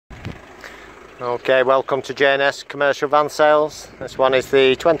Okay, welcome to J&S Commercial Van Sales. This one is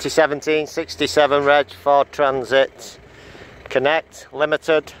the 2017 67 Reg Ford Transit Connect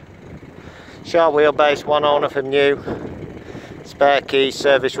Limited. Short wheelbase, one owner from new. Spare key,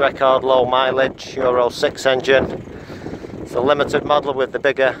 service record, low mileage, Euro 6 engine. It's a limited model with the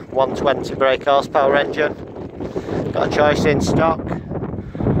bigger 120 brake horsepower engine. Got a choice in stock.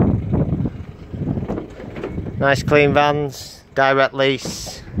 Nice clean vans, direct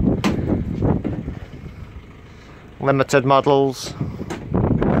lease. Limited models.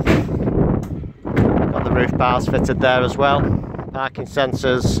 Got the roof bars fitted there as well. Parking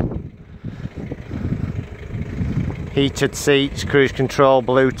sensors. Heated seats, cruise control,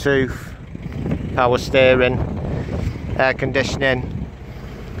 Bluetooth, power steering, air conditioning,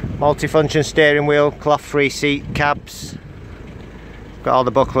 multifunction steering wheel, cloth free seat cabs. Got all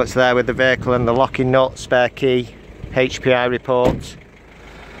the booklets there with the vehicle and the locking nut, spare key, HPI report.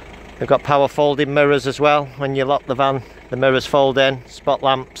 They've got power folding mirrors as well. When you lock the van, the mirrors fold in, spot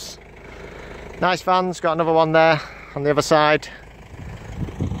lamps. Nice vans, got another one there on the other side.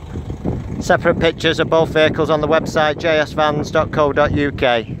 Separate pictures of both vehicles on the website jsvans.co.uk.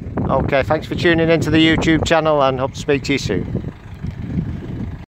 Okay, thanks for tuning into the YouTube channel and hope to speak to you soon.